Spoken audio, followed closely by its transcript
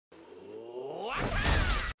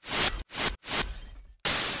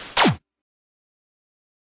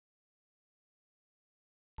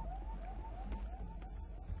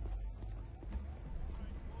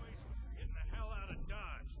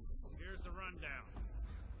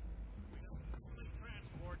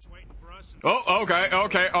Oh,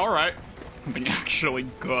 okay, alright. Something actually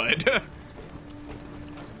good.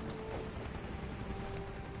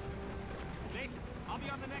 Nathan, I'll be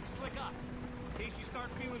on the next slick up. In case you start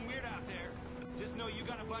feeling weird out there, just know you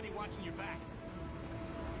got a buddy watching your back.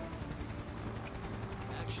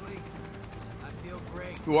 Actually, I feel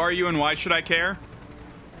great. Who are you and why should I care?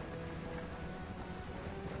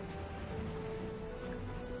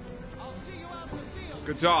 I'll see you out in the field.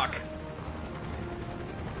 Good talk.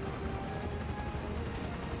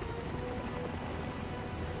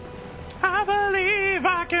 I believe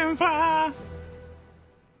I can fly.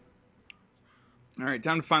 Alright,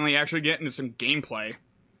 time to finally actually get into some gameplay.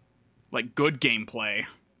 Like, good gameplay.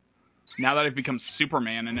 Now that I've become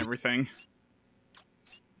Superman and everything.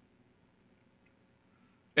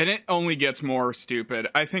 And it only gets more stupid.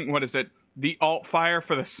 I think, what is it? The alt fire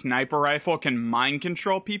for the sniper rifle can mind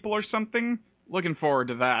control people or something? Looking forward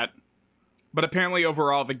to that. But apparently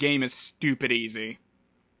overall the game is stupid easy.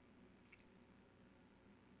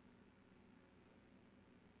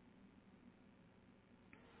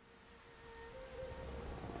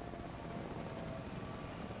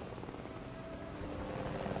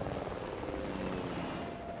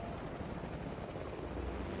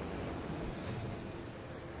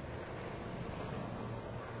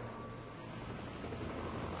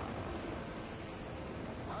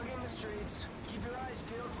 Streets. Keep your eyes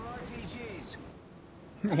peeled for RPGs.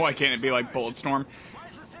 Why can't it be like Bulletstorm?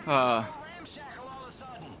 Ramshackle all of a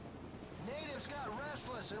sudden. Natives got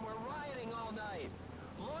restless and were rioting all night.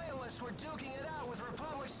 Loyalists were duking it out with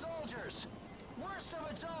Republic soldiers. Worst of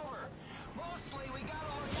it's over. Mostly we got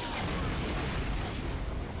all the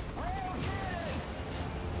rail cannon!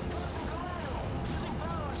 Closing collateral. Using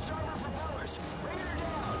power on starboard propellers. Bring her down.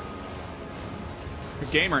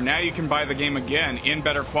 Gamer, now you can buy the game again in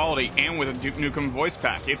better quality and with a Duke Nukem voice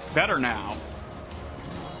pack. It's better now.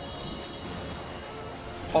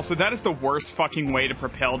 Also, that is the worst fucking way to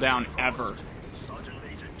propel down ever. Sergeant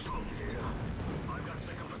Agent Chung here. I've got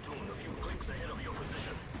second platoon a few clicks ahead of your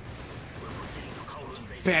position. We're proceeding to Kowloon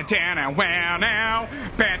Base. Bandana wow now,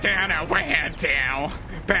 bandana wow down,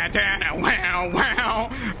 bandana wow wow,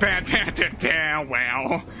 bandana down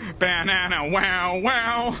wow, banana wow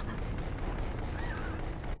wow.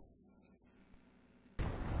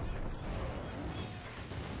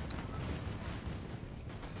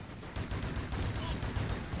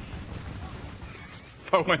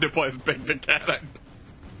 If I wanted to play as Big the Cat, I'd play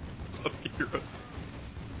as a hero.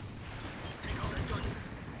 Take out that gun.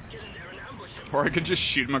 Get in there and ambush him. Or I could just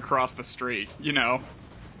shoot him across the street, you know,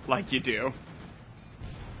 like you do.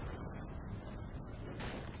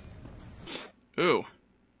 Ooh.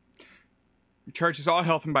 Recharges all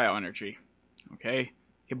health and bioenergy. Okay.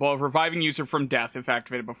 Capable of reviving user from death if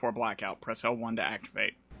activated before blackout. Press L1 to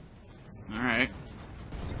activate. Alright.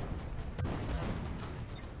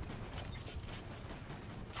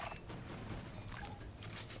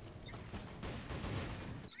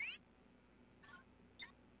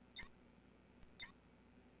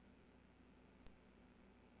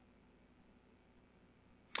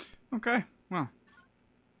 Okay, well.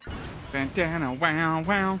 Bandana, wow,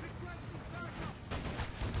 wow.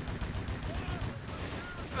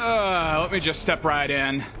 Let me just step right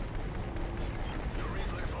in. Your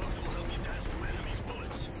reflex arms will help you dodge some enemy's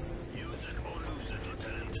bullets. Use it or lose it,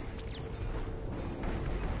 Lieutenant.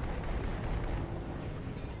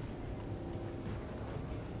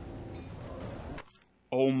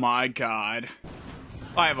 Oh my god.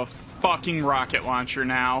 I have a fucking rocket launcher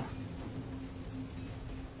now.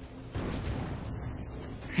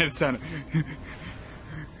 It's an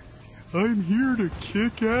I'm here to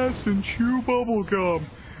kick ass and chew bubblegum,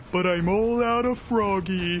 but I'm all out of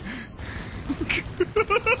froggy.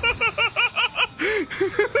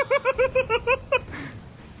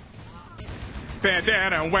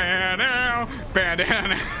 Bandana, wow, now,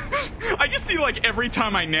 bandana. I just need like every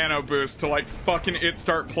time I nano boost to like fucking it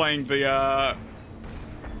start playing the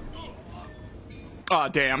aw,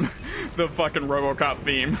 damn, the fucking RoboCop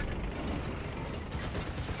theme.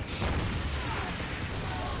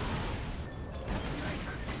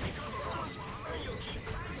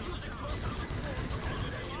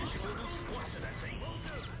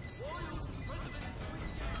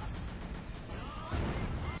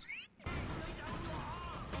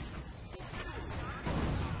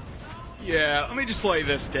 Yeah, let me just lay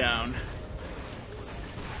this down.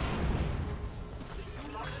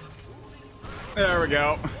 There we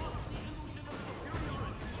go.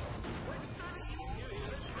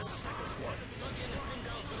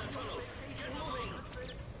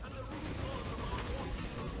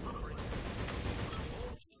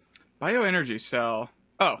 Bioenergy cell.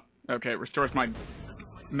 Oh, okay. It restores my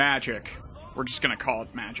magic. We're just gonna call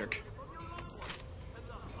it magic.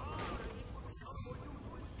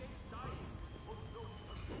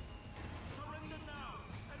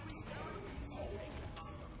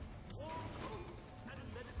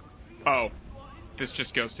 Oh, this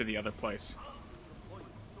just goes to the other place.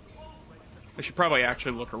 I should probably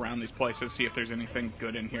actually look around these places, see if there's anything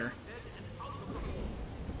good in here.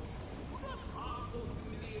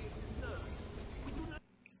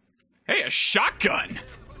 Hey, a shotgun!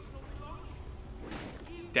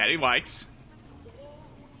 Daddy likes.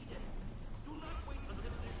 I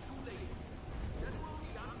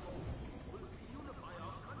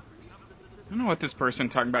don't know what this person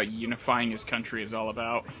talking about unifying his country is all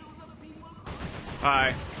about.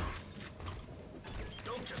 Hi.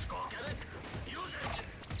 Don't just gawk at it. Use it.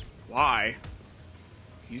 Why?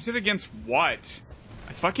 Use it against what?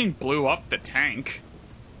 I fucking blew up the tank.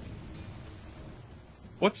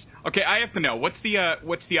 What's... Okay, I have to know. What's the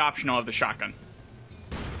optional of the shotgun?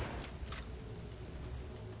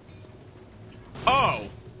 Oh!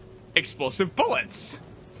 Explosive bullets!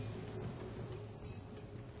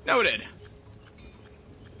 Noted.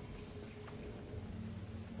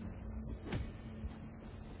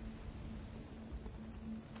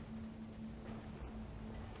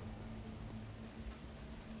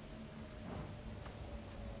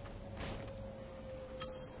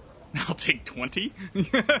 I'll take 20.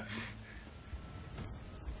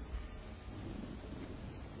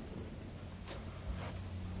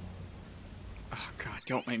 Oh god,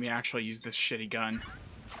 don't make me actually use this shitty gun.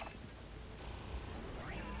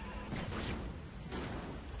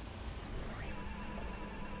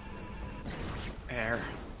 Air.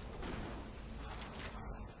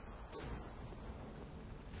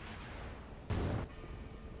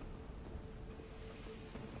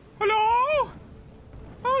 Hello?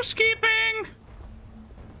 Housekeeping!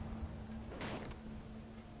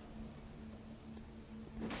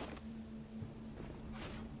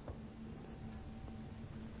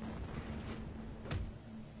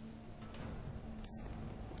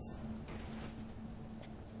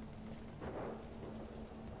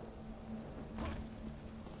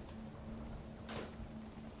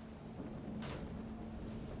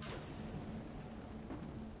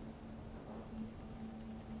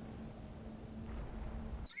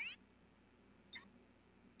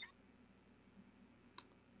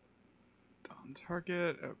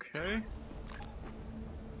 Target, okay.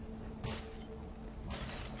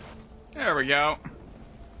 There we go.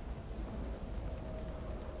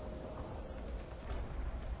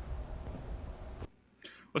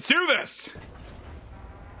 Let's do this!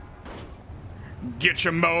 Get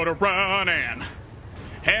your motor running.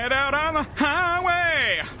 Head out on the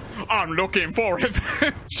highway. I'm looking for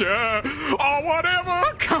adventure or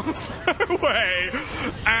whatever comes my way.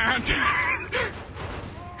 And...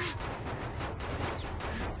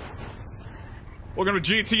 Welcome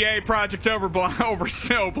to GTA Project over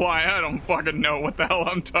Snowblind. I don't fucking know what the hell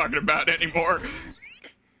I'm talking about anymore.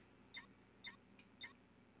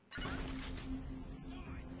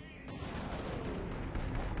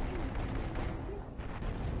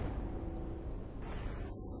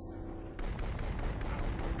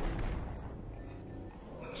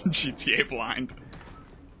 GTA Blind.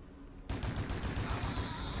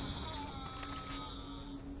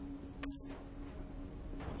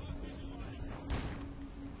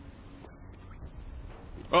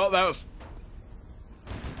 Well, that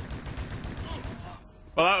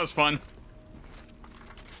was fun.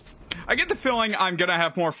 I get the feeling I'm gonna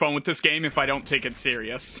have more fun with this game if I don't take it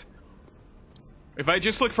serious. If I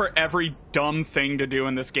just look for every dumb thing to do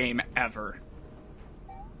in this game ever.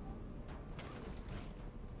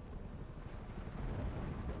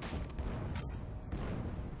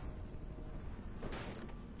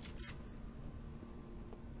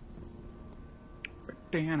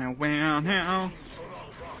 Now.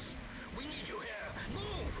 We need you here.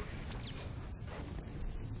 Move.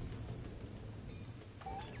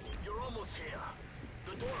 You're almost here.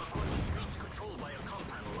 The door across the street's controlled by a comm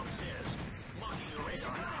panel upstairs. Marking your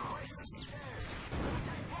razor now.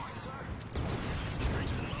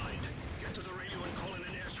 Street's been mined. Get to the radio and call in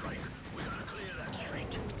an airstrike. We gotta clear that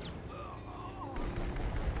street.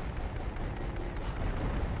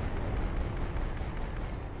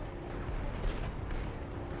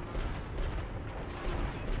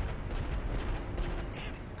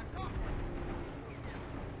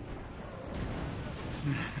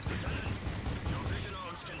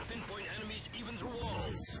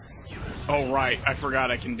 Oh, right. I forgot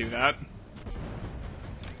I can do that.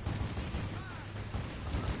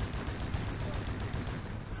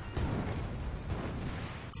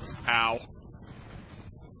 Ow.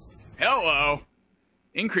 Hello.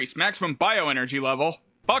 Increase maximum bioenergy level.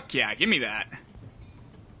 Fuck yeah, give me that.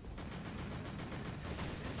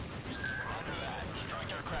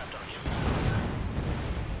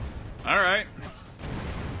 Alright.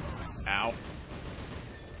 Ow.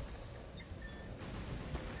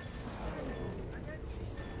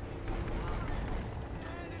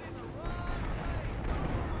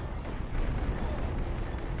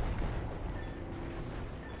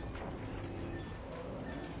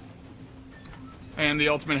 And the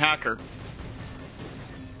ultimate hacker.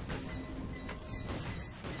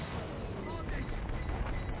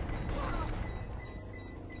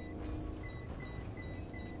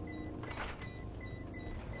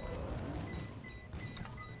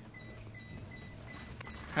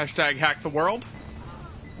 Hashtag hack the world.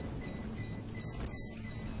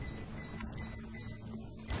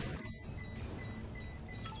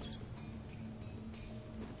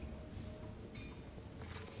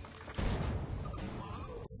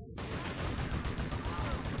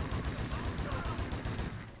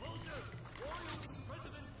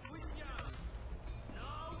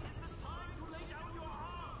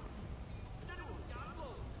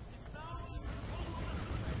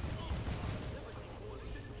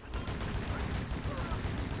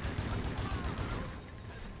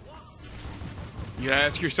 You gotta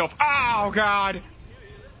ask yourself, oh god!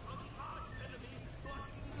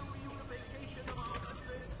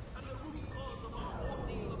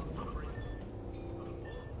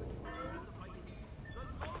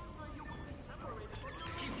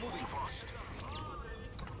 Keep moving fast.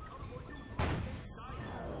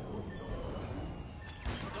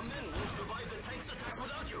 The men will survive the tank's attack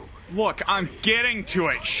without you. Look, I'm getting to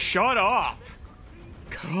it. Shut up.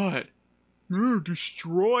 God.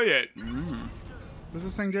 Destroy it. What does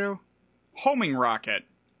this thing do? Homing rocket.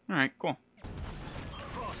 Alright, cool.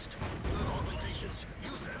 Frost, you have augmentations.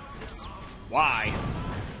 Use them. Why?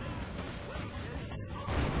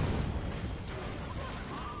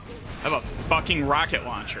 I have a fucking rocket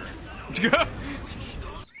launcher.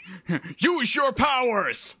 Use your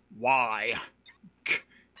powers! Why?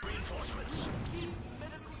 Reinforcements.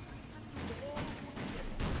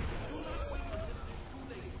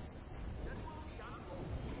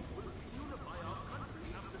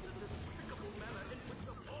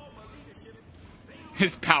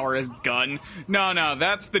 His power is gun. No,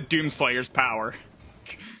 that's the Doomslayer's power.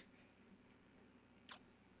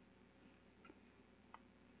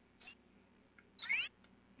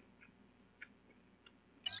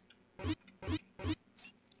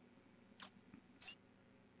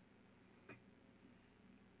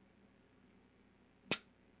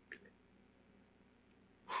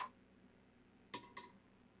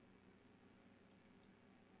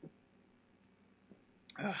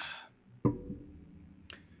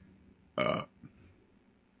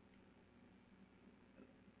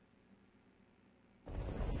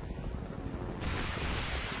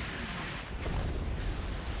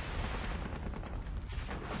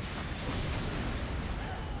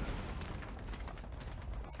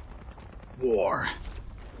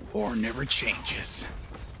 War never changes.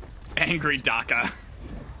 Angry Daka.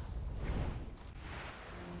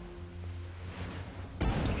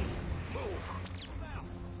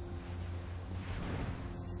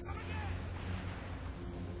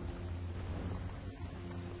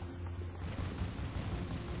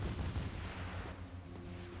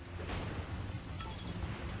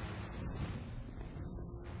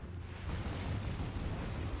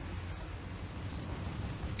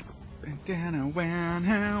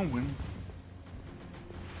 Move.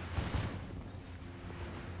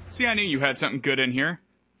 See, I knew you had something good in here.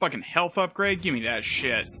 Fucking health upgrade? Give me that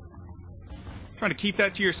shit. Trying to keep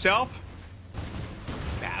that to yourself?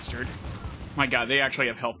 Bastard. My god, they actually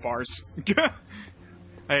have health bars. I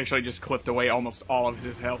actually just clipped away almost all of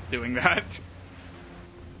his health doing that.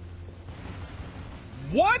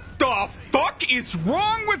 What the fuck is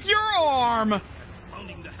wrong with your arm?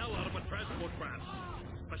 Pounding the hell out of a transport craft.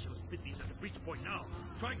 Specialist Pitney's at the breach point now,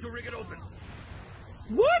 trying to rig it open.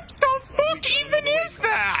 What the fuck even is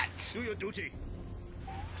that? Do your duty.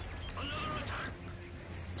 Another attack.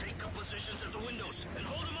 Take up positions at the windows and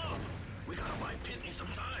hold them off. We gotta buy Pitney some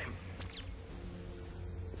time.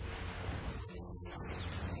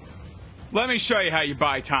 Let me show you how you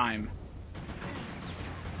buy time.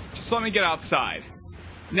 Just let me get outside.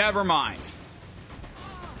 Never mind.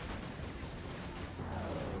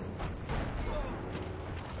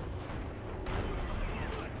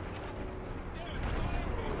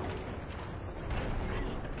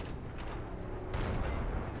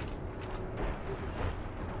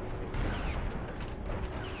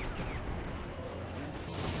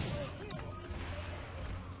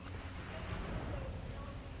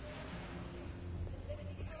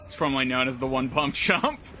 It's formerly known as the one pump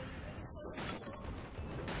jump.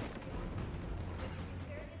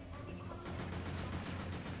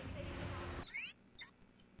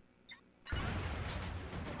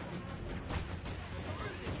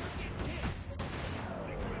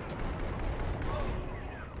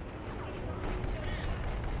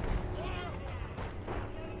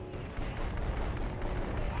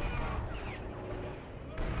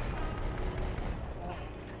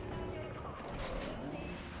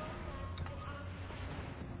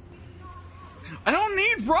 I don't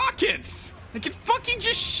need rockets! I can fucking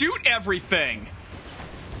just shoot everything!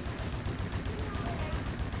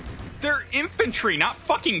 They're infantry, not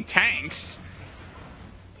fucking tanks.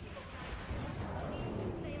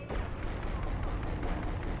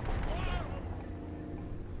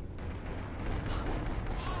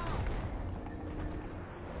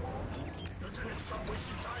 Lieutenant, stop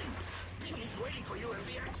wasting time. Beaton's waiting for you at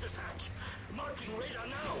the access hatch. Marking radar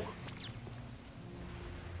now.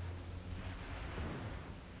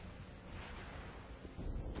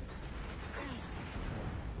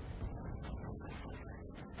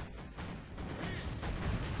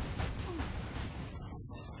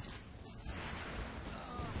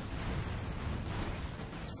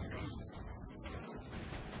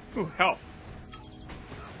 Ooh, health.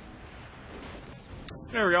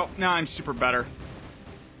 There we go. Now I'm super better.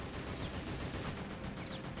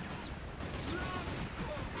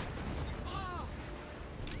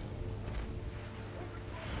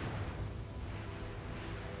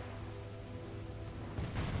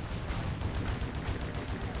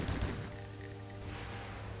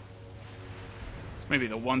 It's maybe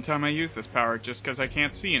the one time I use this power just because I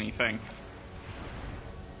can't see anything.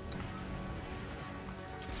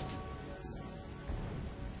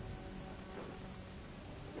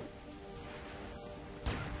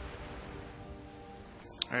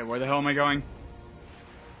 Alright, where the hell am I going?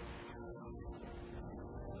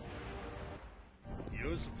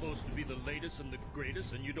 You're supposed to be the latest and the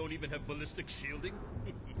greatest, and you don't even have ballistic shielding?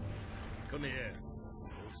 Come here.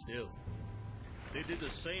 Hold still. They did the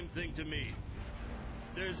same thing to me.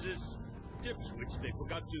 There's this dip switch they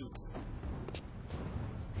forgot to...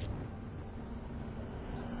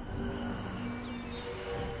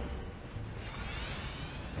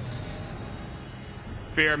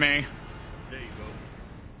 Fear me. There you go.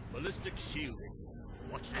 Ballistic shielding.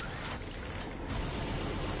 Watch this.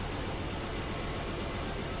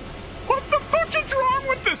 What the fuck is wrong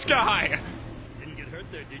with this guy? Didn't get hurt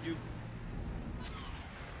there, did you?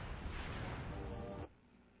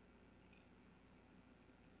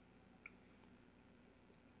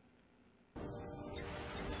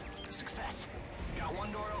 Success. Got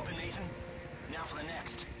one door open, Nathan. Now for the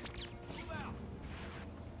next.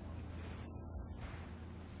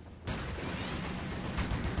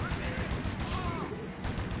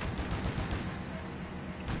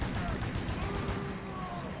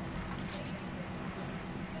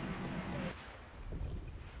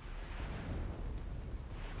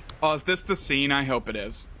 Oh, is this the scene? I hope it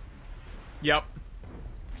is. Yep.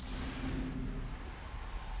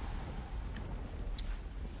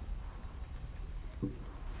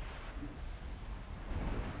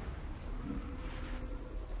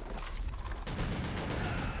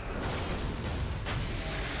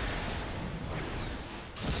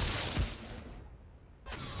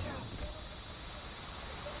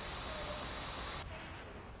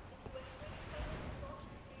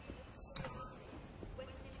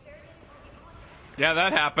 Yeah,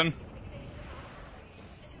 that happened.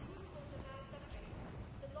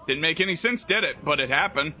 Didn't make any sense, did it? But it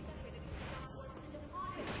happened.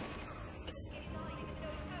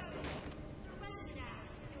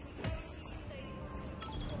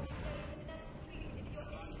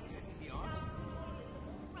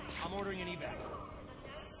 I'm ordering an evac.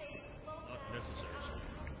 Not necessary, sir.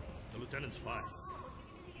 The lieutenant's fine.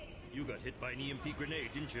 You got hit by an EMP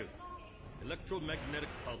grenade, didn't you? Electromagnetic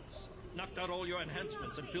pulse. Knocked out all your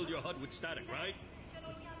enhancements and filled your HUD with static, right?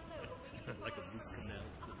 Like a root canal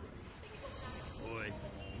to the brain. Boy,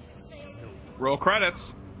 Snowblind. Roll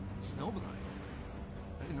credits. Snowblind?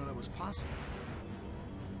 I didn't know that was possible.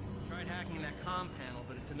 Tried hacking that comm panel,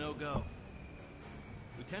 but it's a no-go.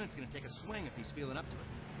 Lieutenant's gonna take a swing if he's feeling up to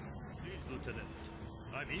it. Please, Lieutenant.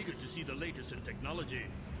 I'm eager to see the latest in technology.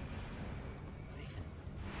 Nathan,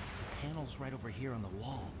 the panel's right over here on the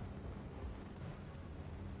wall.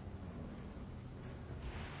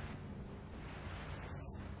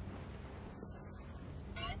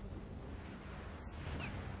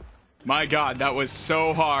 My god, that was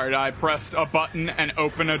so hard. I pressed a button and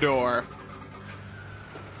opened a door.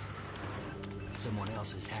 Someone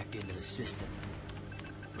else has hacked into the system,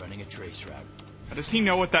 running a trace route. How does he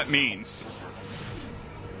know what that means?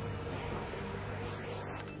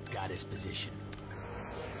 Got his position.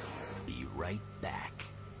 Be right back.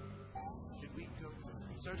 Should we go,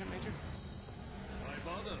 Sergeant Major? Why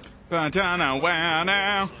bother? Ba-da-na, wow,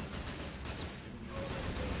 now.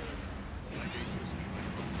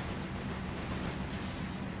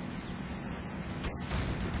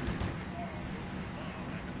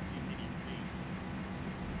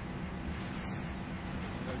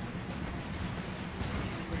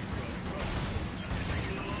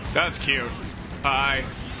 That's cute. Hi.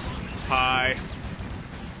 Hi.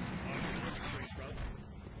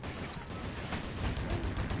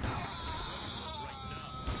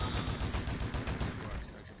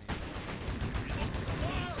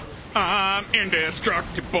 I'm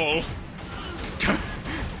indestructible.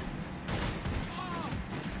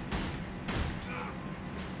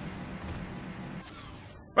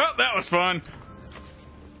 Well, that was fun.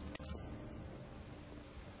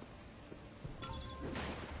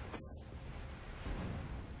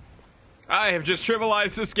 I have just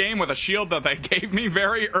trivialized this game with a shield that they gave me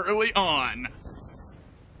very early on.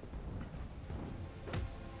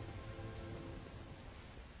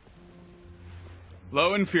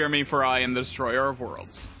 Lo and fear me, for I am the destroyer of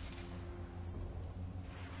worlds.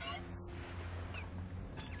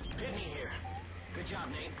 Pitney here. Good job,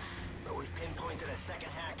 Nate. But we've pinpointed a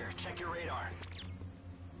second hacker. Check your radar.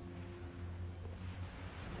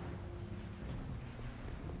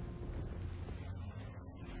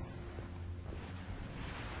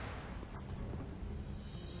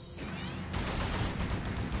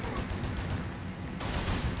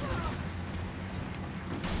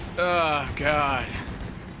 Oh, God.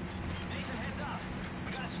 Nathan, heads up.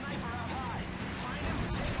 We got a sniper out high. Find him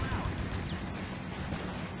and take him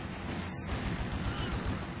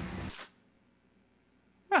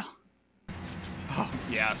out. Oh. Oh,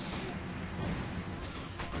 yes.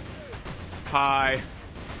 Hi.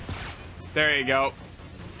 There you go.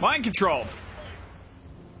 Mind controlled.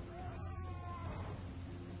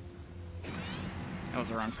 That was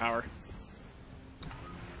the wrong power.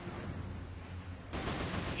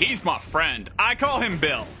 He's my friend. I call him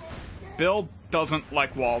Bill. Bill doesn't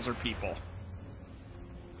like walls or people.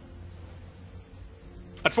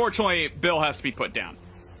 Unfortunately, Bill has to be put down.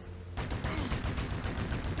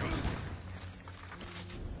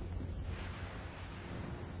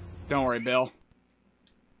 Don't worry, Bill.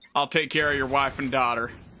 I'll take care of your wife and daughter.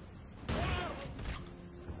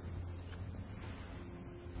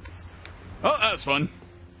 Oh, that's fun.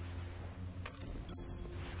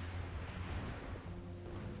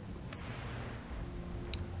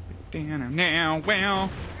 Now, well,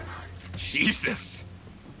 Jesus.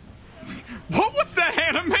 What was that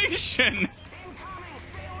animation? Incoming!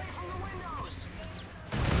 Stay away from the windows!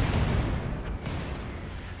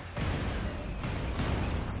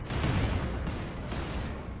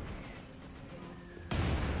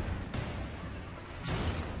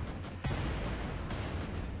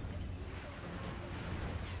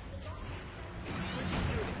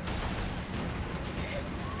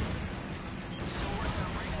 Still working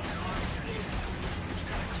on bringing their arms here, Nathan. Just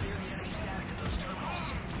gotta clear the enemy static at those terminals.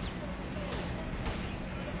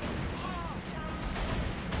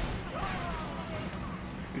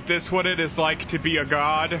 Is this what it is like to be a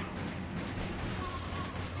god?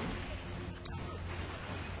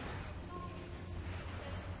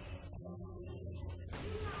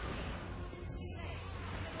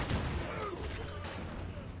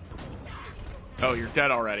 Oh, you're dead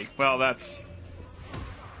already. Well, that's...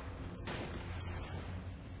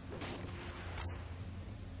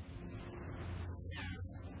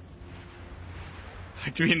 It's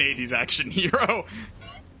like to be an 80s action hero.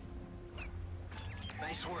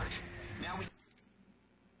 Nice work. Now we...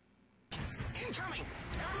 Incoming!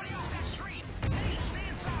 Everybody off that street! Nate, stay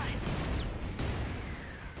inside!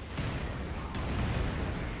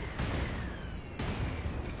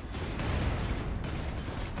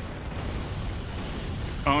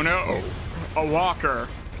 Oh no. A walker.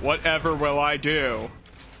 Whatever will I do?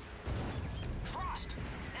 Frost!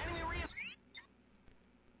 Enemy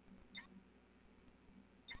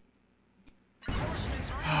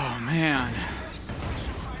reinforcements are... Oh man.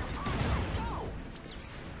 Suppression fire pronto! Go!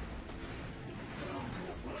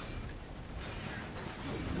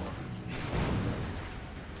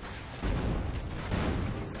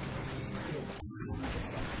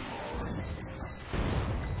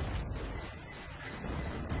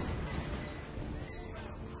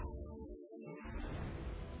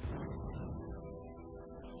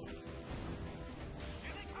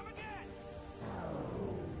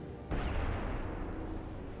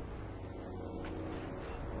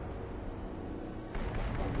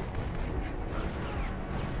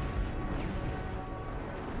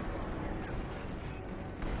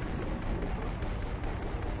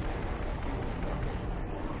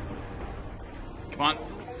 Come on.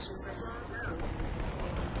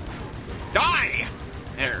 Die!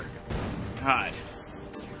 There. God.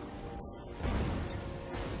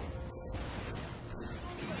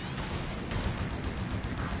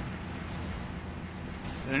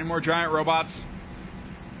 Any more giant robots?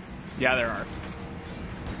 Yeah, there are.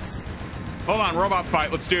 Hold on, robot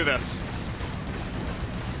fight. Let's do this.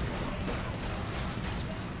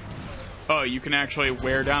 Oh, you can actually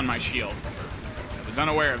wear down my shield. I was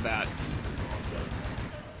unaware of that.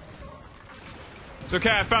 It's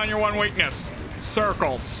okay, I found your one weakness.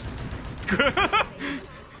 Circles.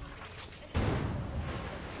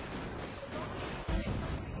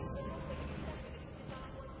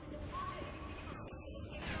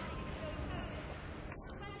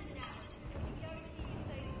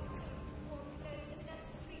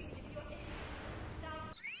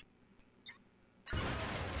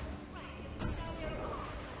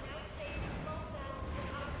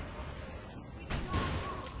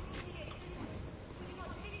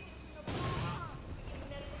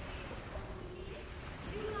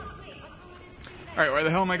 Alright, where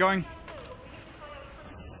the hell am I going?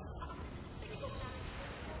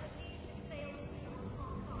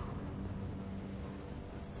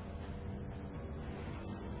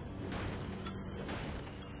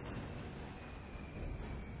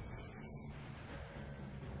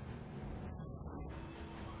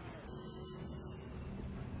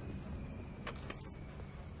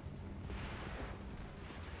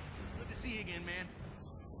 Good to see you again, man.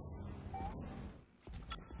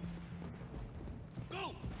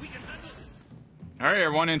 Go! We can handle this! Alright,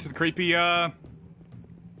 everyone into the creepy, wherever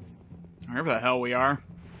the hell we are.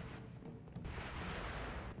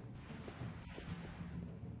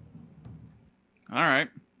 Alright.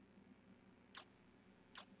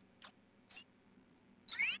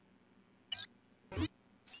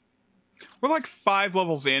 We're like 5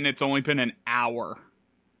 levels in, it's only been an hour.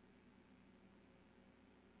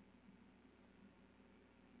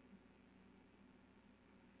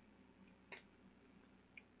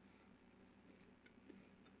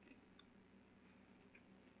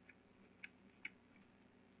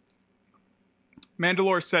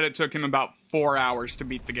 Mandalore said it took him about 4 hours to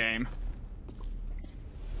beat the game.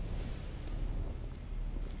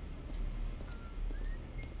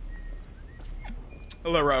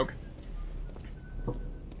 Hello, Rogue.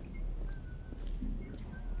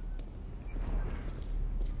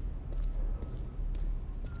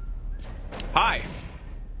 Hi.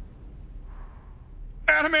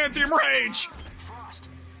 Adamantium Rage! Frost,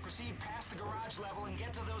 proceed past the garage level and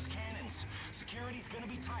get to those cannons. Security's gonna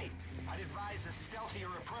be tight. I'd advise a stealthier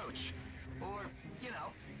approach. Or, you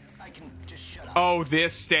know, I can just shut up. Oh,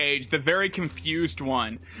 this stage, the very confused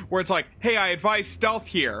one, where it's like, hey, I advise stealth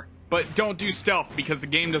here, but don't do stealth because the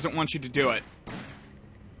game doesn't want you to do it.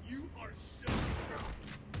 You are so...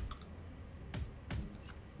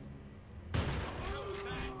 What was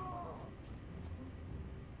that?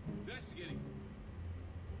 Investigating.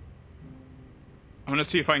 I'm gonna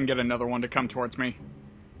see if I can get another one to come towards me.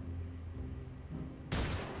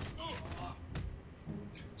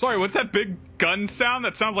 Sorry, what's that big gun sound?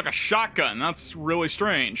 That sounds like a shotgun. That's really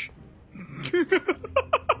strange. They're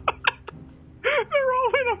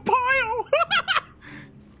all in a pile.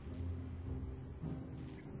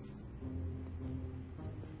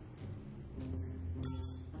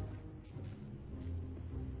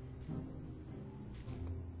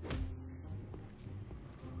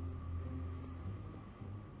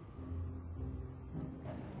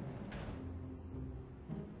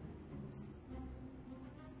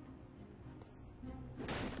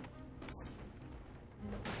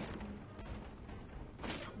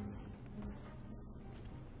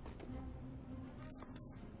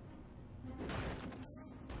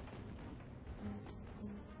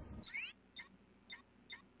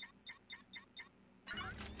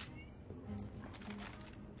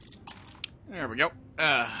 There we go.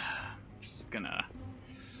 Just gonna...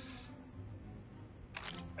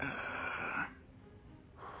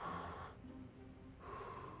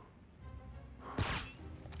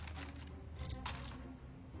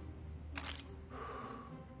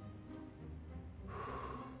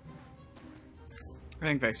 I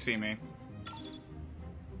think they see me.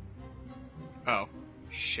 Oh,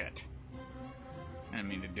 shit. I didn't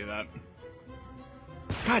mean to do that.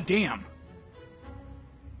 God damn!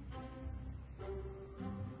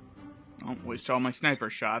 Oh, wasted all my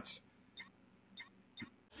sniper shots.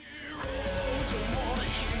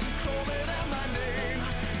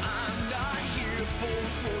 I'm not here for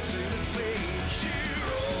fortune and fame.